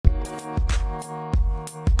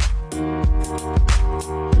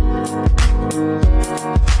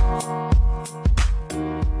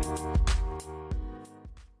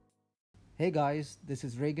Hey guys, this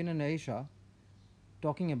is Reagan and Aisha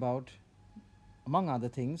talking about, among other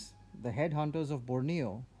things, the headhunters of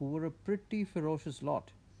Borneo, who were a pretty ferocious lot,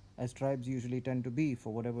 as tribes usually tend to be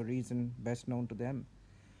for whatever reason best known to them.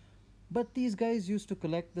 But these guys used to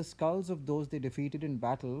collect the skulls of those they defeated in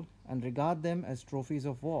battle and regard them as trophies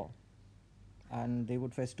of war. And they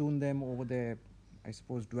would festoon them over their, I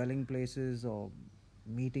suppose, dwelling places or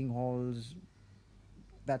meeting halls,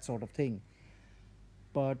 that sort of thing.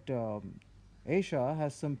 But Aisha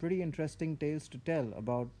has some pretty interesting tales to tell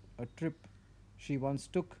about a trip she once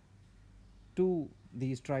took to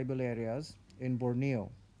these tribal areas in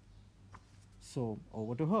Borneo. So,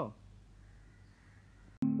 over to her.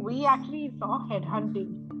 We actually saw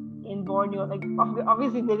headhunting in Borneo. Like,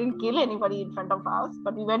 obviously, they didn't kill anybody in front of us,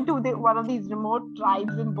 but we went to one of these remote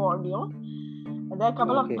tribes in Borneo. And there are a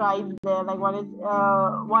couple of tribes there. Like one is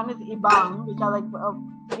Ibang, which are like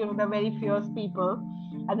they're very fierce people,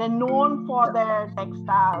 and they're known for their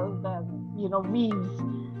textiles and weaves.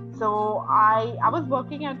 So I was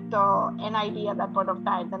working at NIT at that point of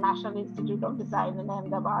time, the National Institute of Design in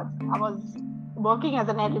Ahmedabad. I was working as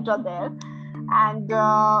an editor there, and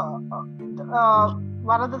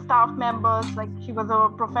one of the staff members, like she was a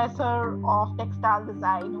professor of textile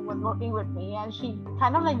design who was working with me, and she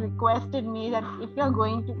kind of like requested me that if you're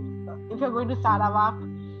going to Sarawak,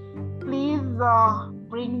 please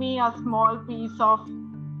bring me a small piece of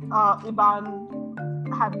Iban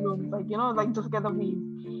handlooms, like just get the weave.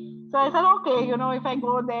 So I said, okay, if I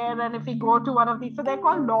go there and if we go to one of these, so they're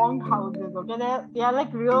called long houses, okay? They are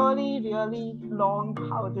like really, really long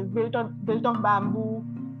houses built on bamboo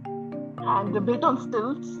and built on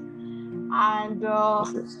stilts. And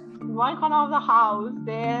one corner of the house,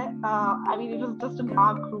 there, it was just a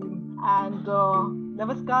dark room, and there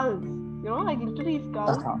were skulls, like literally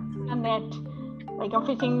skulls, a net, like a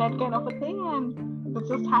fishing net kind of a thing, and it was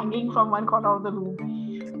just hanging from one corner of the room.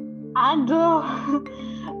 And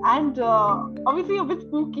obviously a bit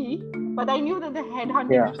spooky, but I knew that the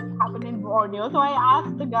headhunting happened in Borneo. So I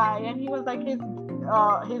asked the guy, and he was like,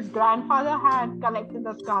 his grandfather had collected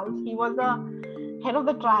the skulls. He was the head of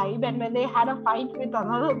the tribe, and when they had a fight with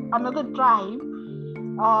another tribe,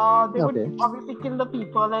 they would obviously kill the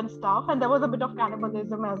people and stuff, and there was a bit of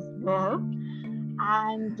cannibalism as well.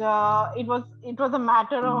 And it was a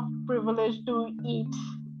matter of privilege to eat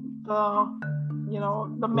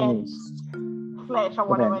the men's flesh or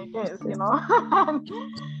whatever it is,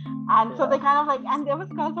 and so they kind of like, and there were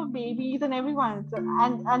skulls of babies and everyone,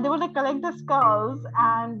 and they would like collect the skulls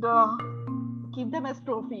and keep them as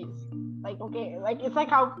trophies. Like, okay, like it's like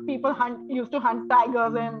how people used to hunt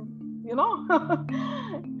tigers and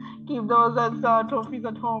keep those as trophies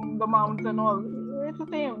at home, the mounts and all. It's the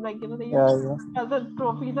same, like they use as a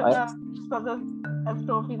trophies as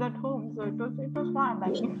trophies at home. So it was fun.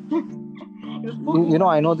 Like it was spooky.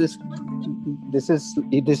 I know this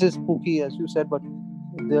is spooky, as you said, but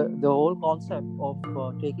the whole concept of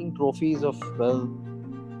taking trophies of,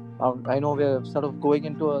 I know we're sort of going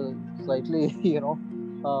into a slightly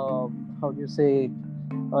how do you say,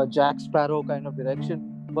 Jack Sparrow kind of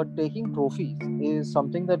direction, but taking trophies is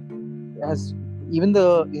something that has, even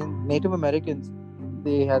in Native Americans,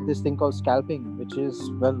 they had this thing called scalping, which is,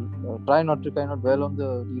 try not to kind of dwell on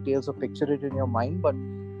the details or picture it in your mind, but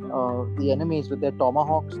the enemies with their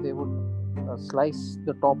tomahawks, they would slice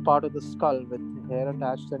the top part of the skull with hair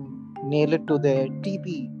attached and nail it to their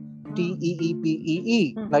teepee,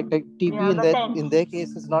 Teepee. Like teepee in their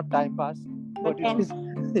case is not time pass, but it is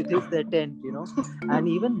their tent, And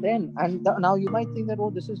even then, now you might think that, oh,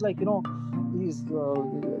 this is like, these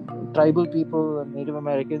tribal people and Native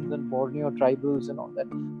Americans and Borneo tribals and all that.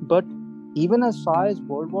 But even as far as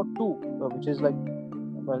World War II, which is like,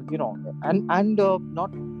 and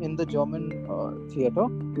not in the German theater,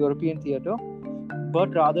 European theater,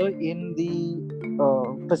 but rather in the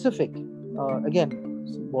Pacific, again,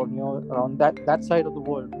 Borneo, around that side of the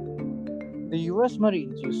world. The US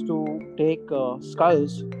Marines used to take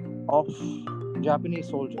skulls of Japanese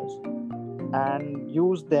soldiers and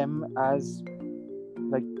use them as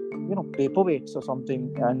like, paperweights or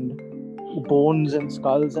something, and bones and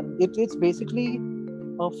skulls, and it's basically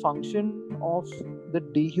a function of the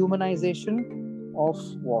dehumanization of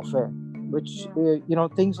warfare, which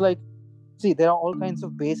things like, see, there are all kinds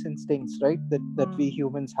of base instincts, right, that we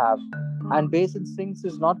humans have, and base instincts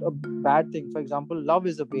is not a bad thing. For example, love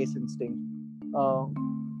is a base instinct,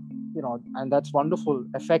 and that's wonderful.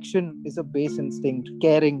 Affection is a base instinct.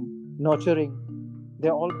 Caring, nurturing,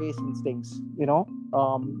 they're all base instincts,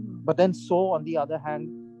 but then, so on the other hand,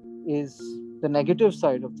 is the negative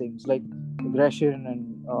side of things, like aggression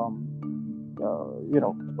and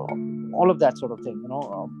all of that sort of thing,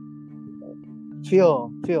 fear,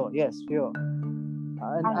 yes, fear,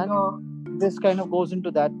 and this kind of goes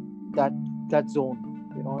into that zone.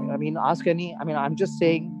 I mean, I'm just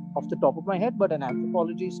saying off the top of my head, but an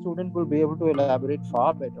anthropology student will be able to elaborate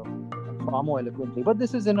far better and far more eloquently. But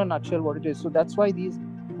this is in a nutshell what it is. So that's why these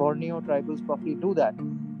Borneo tribals probably do that.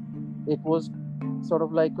 It was sort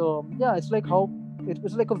of like it's like how it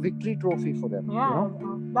was like a victory trophy for them.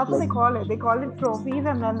 That's what they call it. They call it trophies,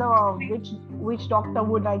 and then the witch doctor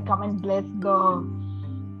would like come and bless the.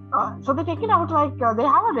 So they take it out like they have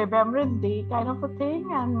a remembrance day kind of a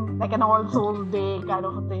thing, and like an All Souls Day kind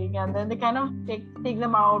of a thing, and then they kind of take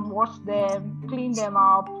them out, wash them, clean them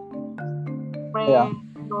up, pray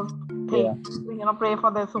those things, pray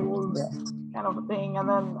for their souls, kind of a thing, and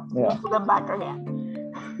then put them back again.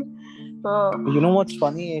 So what's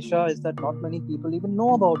funny, Aisha, is that not many people even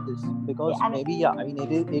know about this because maybe I mean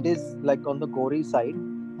it is like on the gory side,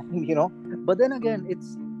 but then again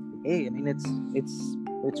it's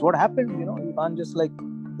what happened, you can't just like,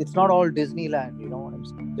 it's not all Disneyland, you know what I'm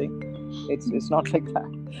saying? It's not like that.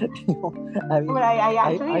 I mean, but I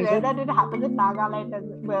actually read that it happens in Nagaland as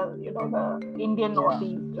well, the Indian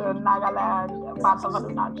Northeast, Nagaland, parts of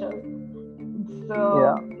Arunachal.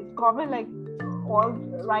 So it's common like all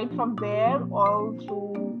right from there all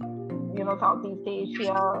through Southeast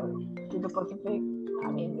Asia to the Pacific. I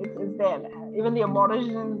mean, it's there. Even the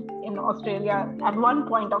Aborigines in Australia at one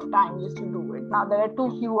point of time used to do it. Now there are too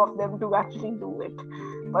few of them to actually do it.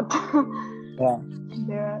 But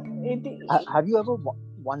have you ever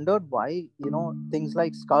wondered why things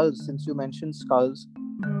like skulls, since you mentioned skulls,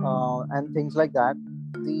 and things like that,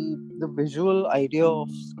 the visual idea of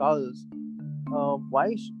skulls,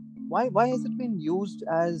 why has it been used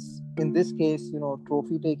as, in this case,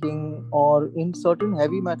 trophy taking, or in certain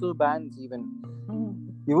heavy metal bands even?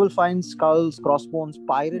 You will find skulls, crossbones,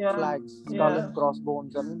 pirate flags, skull and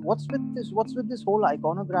crossbones. I mean, what's with this whole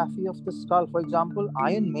iconography of the skull? For example,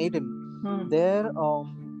 Iron Maiden, their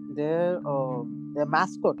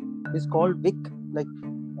mascot is called Vic, like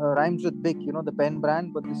rhymes with Vic, the pen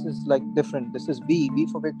brand, but this is like different. This is V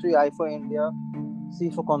for victory, I for India,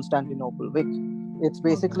 C for Constantinople, Vic. It's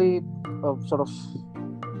basically a sort of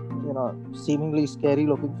seemingly scary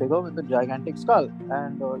looking figure with a gigantic skull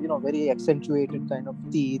and very accentuated kind of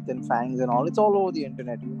teeth and fangs and all. It's all over the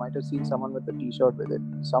internet. You might have seen someone with a t-shirt with it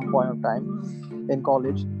at some point of time in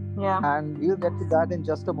college. And we'll get to that in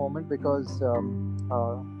just a moment, because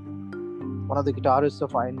one of the guitarists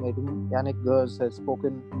of Iron Maiden, Janick Gers, has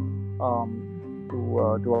spoken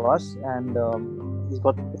to us, and he's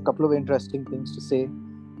got a couple of interesting things to say.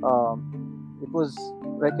 It was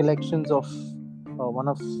recollections of one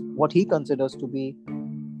of what he considers to be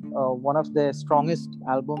one of their strongest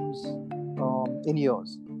albums in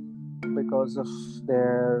years, because of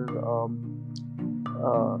their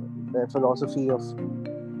philosophy of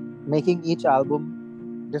making each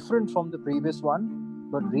album different from the previous one,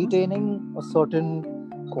 but retaining a certain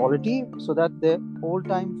quality so that their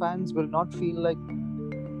old-time fans will not feel like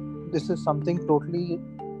this is something totally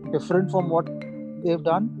different from what they've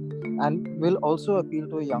done, and will also appeal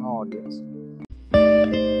to a younger audience.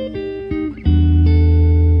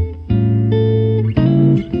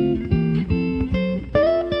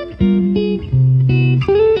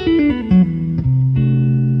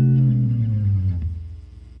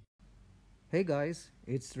 Hey guys,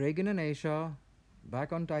 it's Reagan and Eisha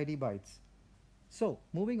back on TidyBytes. So,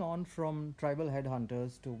 moving on from tribal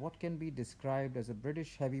headhunters to what can be described as a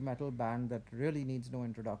British heavy metal band that really needs no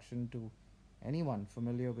introduction to anyone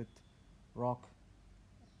familiar with rock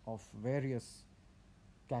of various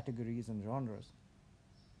categories and genres.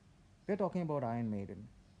 We're talking about Iron Maiden,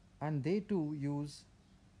 and they too use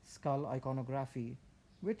skull iconography,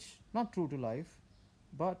 which not true to life,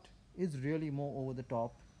 but is really more over the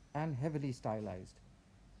top and heavily stylized.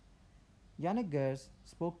 Janick Gers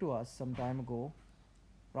spoke to us some time ago,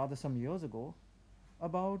 rather some years ago,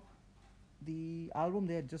 about the album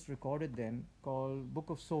they had just recorded then called Book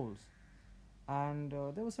of Souls. And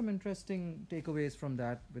there were some interesting takeaways from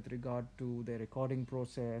that with regard to their recording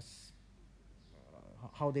process,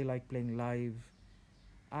 how they like playing live,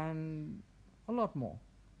 and a lot more.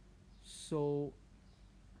 So,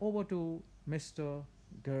 over to Mr.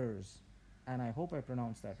 Gers, and I hope I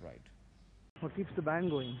pronounced that right. What keeps the band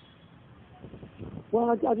going? Well,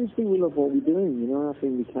 I just think we love what we're doing, I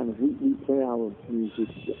think we play our music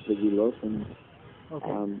that we love, and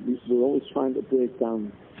we're always trying to break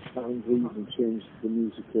down boundaries and change the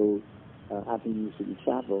musical avenues that we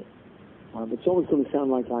travel. It's always going to sound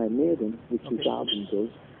like Iron Maiden, which this album does,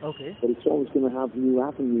 but it's always going to have new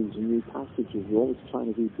avenues and new passages. We're always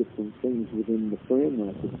trying to do different things within the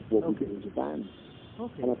framework of what we do as a band.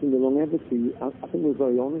 And I think the longevity, I think we're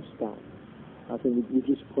very honest that. I think we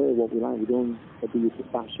just play what we like. We don't adhere to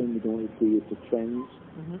fashion. We don't adhere to trends.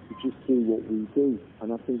 We just do what we do.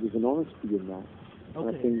 And I think there's an honesty in that.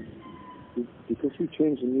 And I think because we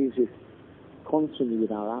change the music constantly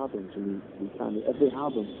with our albums, and we kind of, every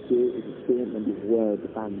album is a statement of where the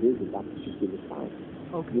band is at that particular time.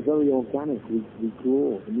 We're very organic. We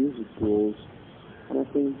grow. The music grows. And I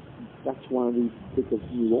think that's why we pick up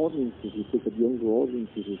new audiences. We pick up younger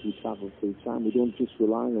audiences as we travel through time. We don't just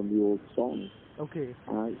rely on the old songs. So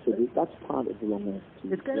that's part of the longevity.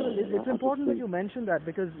 It's kind of it's important that you mention that,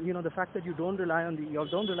 because the fact that you don't rely on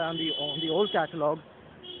the old catalog,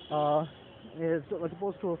 is as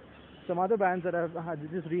opposed to some other bands that have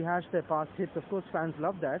just rehashed their past hits. Of course, fans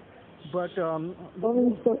love that, but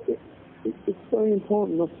it's very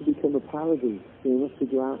important not to become a parody. Not to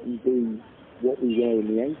go out and do what we were in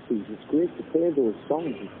the 80s. It's great to play those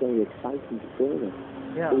songs. It's very exciting to play them.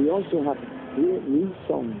 But we also have great new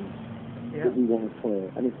songs that we want to play.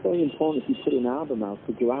 And it's very important if you put an album out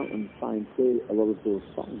to go out and try and play a lot of those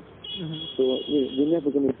songs. So we're never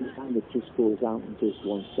going to be a band that just goes out and does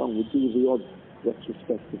one song. We do the odd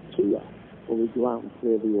retrospective tour where we go out and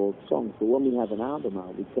play the old songs. But when we have an album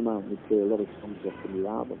out, we come out and we play a lot of songs off the new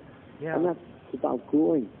album. And that's about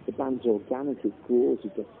growing. The band's organic, it grows,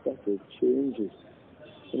 it gets better, it changes.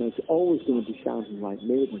 It's always going to be sounding like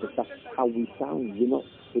Maiden, but that's how we sound. We're not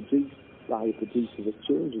produced by a producer that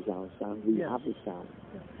changes our sound. We have the sound.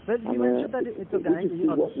 But you mentioned that it's organic.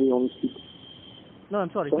 What we honestly... No,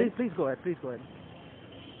 I'm sorry. Please go ahead.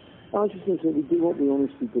 I was just going to say, we do what we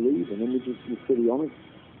honestly believe in, and we're pretty honest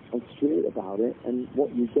and straight about it, and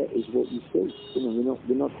what you get is what you see.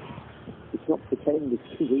 We're not it's not pretend,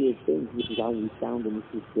 it's the real thing. This is how we sound, and this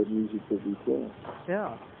is the music that we play.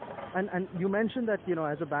 Yeah. And you mentioned that,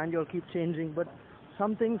 as a band you'll keep changing, but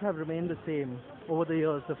some things have remained the same over the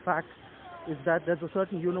years. The fact is that there's a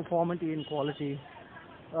certain uniformity in quality.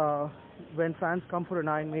 When fans come for an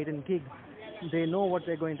Iron Maiden gig, they know what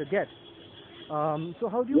they're going to get. So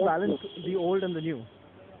how do you balance the old and the new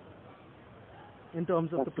in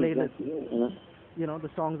terms of the playlist? The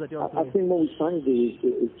songs that you're playing. I think what we're trying to do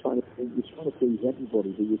is trying to please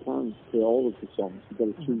everybody, but you can't play all of the songs. You've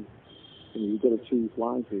got to choose. You've got to choose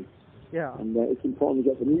wisely. Yeah. And it's important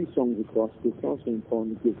to get the new songs across, but it's also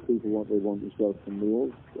important to give people what they want as well from the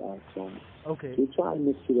old songs. So we try and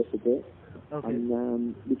mix it up a bit.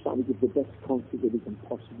 And we try to give the best concert that we can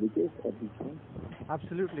possibly give every time.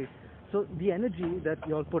 Absolutely. So the energy that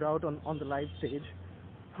you all put out on the live stage,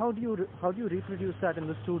 how do you reproduce that in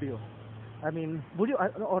the studio? I mean, would you,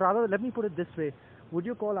 or rather, let me put it this way: would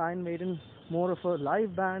you call Iron Maiden more of a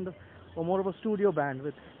live band or more of a studio band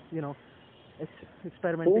with,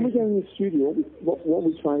 experimentation? When we get in the studio, what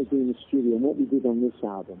we try to do in the studio, and what we did on this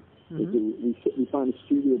album, is we find a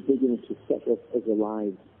studio big enough to set up as a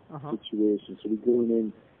live situation. So we go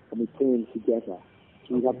in and we play them together.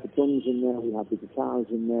 So we have the drums in there, we have the guitars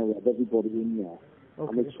in there, we have everybody in there.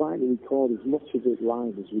 And we're trying to record as much of it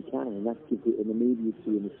live as we can, and that gives it an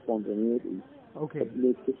immediacy and a spontaneity that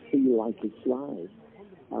makes it feel like it's live.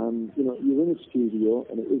 You're in a studio,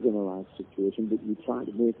 and it is in a live situation, but you try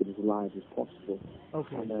to make it as live as possible.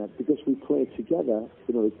 And because we play together,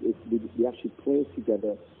 we actually play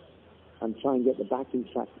together and try and get the backing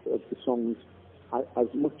track of the songs as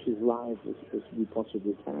much as live as we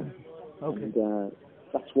possibly can. And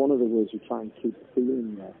that's one of the ways we try and keep the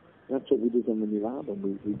feeling there. And that's what we did on the new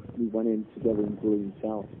album. We went in together in Green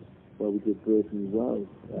Cell, where we did Brave New World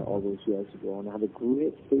all those years ago, and had a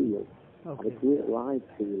great feel, had a great live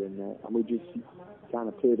feel in there, and we just kind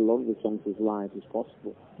of played a lot of the songs as live as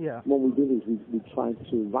possible. And what we did is we tried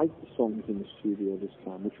to write the songs in the studio this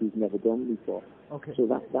time, which we've never done before. So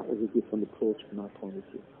that was a different approach from our point of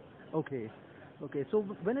view. Okay, so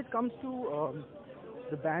when it comes to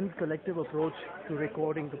the band's collective approach to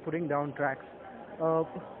recording, to putting down tracks,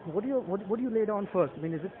 what do you lay down first? I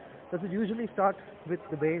mean, does it usually start with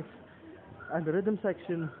the bass and the rhythm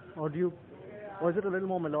section, or is it a little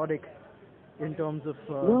more melodic in terms of?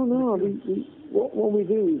 No. What we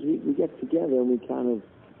do is we get together and we kind of,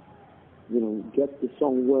 get the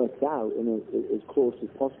song worked out as close as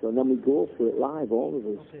possible, and then we go for it live, all of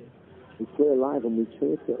us. We play live and we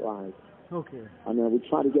tape it live. And we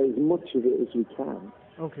try to get as much of it as we can.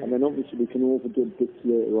 And then obviously we can overdub bits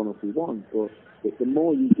later on if we want, but the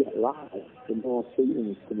more you get live, the more feeling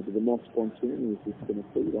it's going to be, the more spontaneous it's going to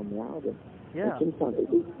feel on the album. And sometimes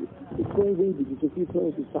it's very easy, because if you play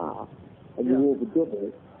a guitar and you overdub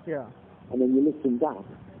it, and then you listen back,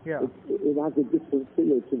 it has a different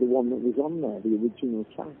feel to the one that was on there, the original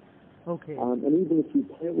track. Okay. And even if you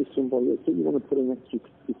play with somebody else, so you want to put an extra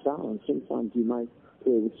guitar on, sometimes you might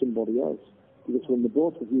play with somebody else. Because when the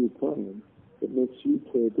both of you are playing, it makes you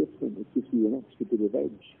play different. It gives you an extra bit of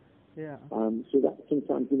edge. Yeah. So that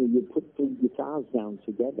sometimes, you put three guitars down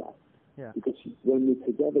together. Yeah. Because when you're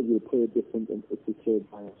together, you play different than if you play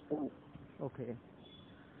by yourself. Okay.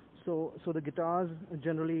 So the guitars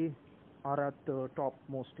generally are at the top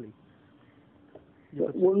mostly.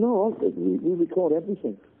 Well, no, we record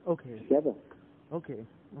everything. Okay. Together. Okay.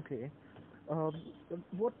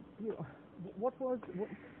 What was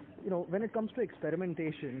when it comes to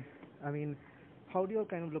experimentation? I mean, how do you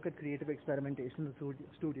kind of look at creative experimentation in the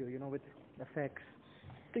studio? With effects,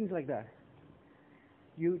 things like that.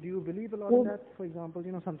 Do you believe a lot in that? For example,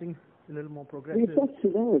 something a little more progressive. The effects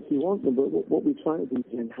are there if you want them, but what we try to do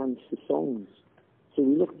is enhance the songs. So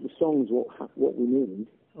we look at the songs, what we need.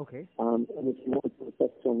 Okay. And if you want to put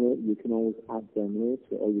effects on it, you can always add them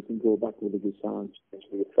later, or you can go back with the guitar and change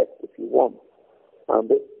the effect if you want.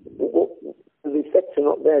 But the effects are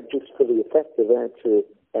not there just for the effect; they're there to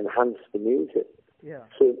enhance the music. Yeah.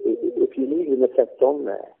 So if you need an effect on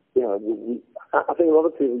there, I think a lot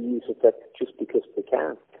of people use effects just because they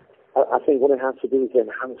can. I think what it has to do is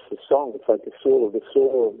enhance the song. It's like the solo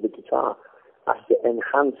of the guitar has to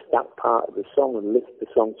enhance that part of the song and lift the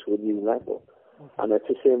song to a new level. Okay. And it's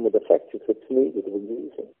the same with effects. If it's needed, we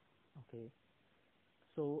use it. Okay.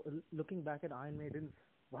 So looking back at Iron Maiden's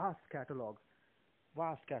vast catalog,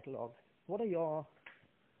 what are your,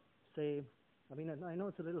 say, I mean, I know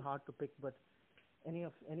it's a little hard to pick, but any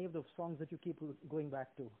of the songs that you keep going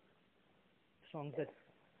back to? Songs that...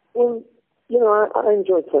 Well, I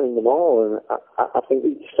enjoy playing them all, and I think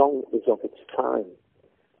each song is of its time.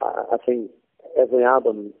 I think every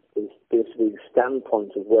album is basically the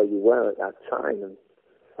standpoint of where you were at that time,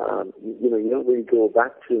 and you don't really go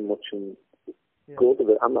back too much and go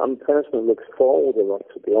to it. I'm personally looks forward a lot,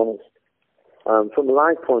 to be honest. From a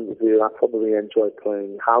live point of view, I probably enjoy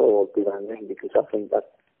playing Hallowed Be Thy Name because I think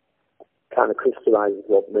that kind of crystallizes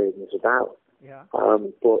what Maiden's about. Yeah.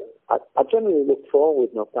 But I generally look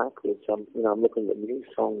forward, not backwards. I'm looking at new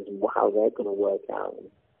songs and how they're going to work out.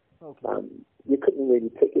 Okay. You couldn't really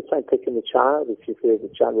pick. It's like picking a child. If your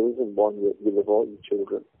favourite child isn't one, you love all your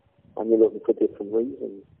children, and you're looking for different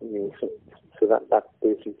reasons. So that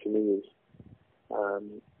basically to me is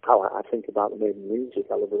how I think about the Maiden music.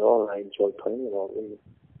 I love it all, and I enjoy playing it all. Really.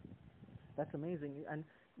 That's amazing, and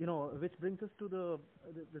which brings us to the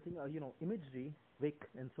thing. Imagery, Vic,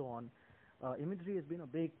 and so on. Imagery has been a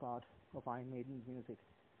big part of Iron Maiden's music.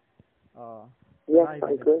 Yes,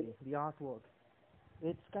 I agree. The artwork.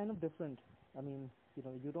 It's kind of different. I mean,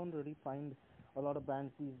 you don't really find a lot of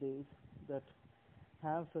bands these days that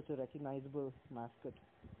have such a recognizable mascot,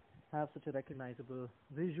 have such a recognizable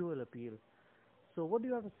visual appeal. So what do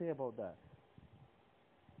you have to say about that?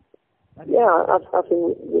 I think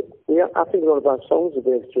a lot of our songs are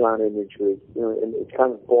based around imagery. And it's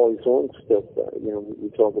kind of boys' own stuff. We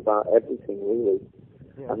talk about everything really.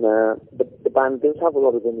 Yeah. And the band does have a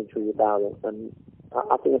lot of imagery about it, and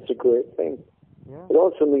I think it's a great thing. Yeah. It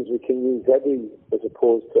also means we can use Eddie as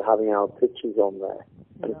opposed to having our pictures on there,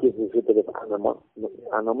 and it gives us a bit of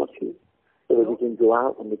anonymity, so that we can go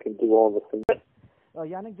out and we can do all the things.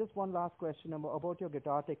 Janick, just one last question about your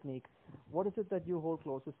guitar technique. What is it that you hold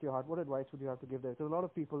closest to your heart? What advice would you have to give there? Because a lot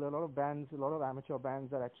of people, a lot of bands, a lot of amateur bands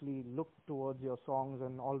that actually look towards your songs,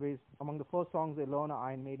 and always among the first songs they learn are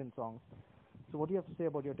Iron Maiden songs. So what do you have to say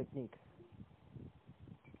about your technique?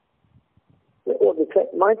 Well,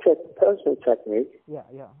 my personal technique? Yeah.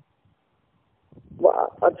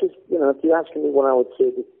 Well, I just, if you're asking me what I would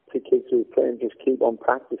say to kids who are playing, just keep on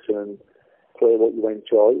practicing and play what you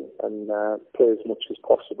enjoy and play as much as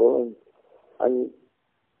possible and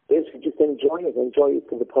basically just enjoy it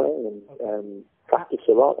for the playing and practice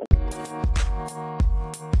a lot.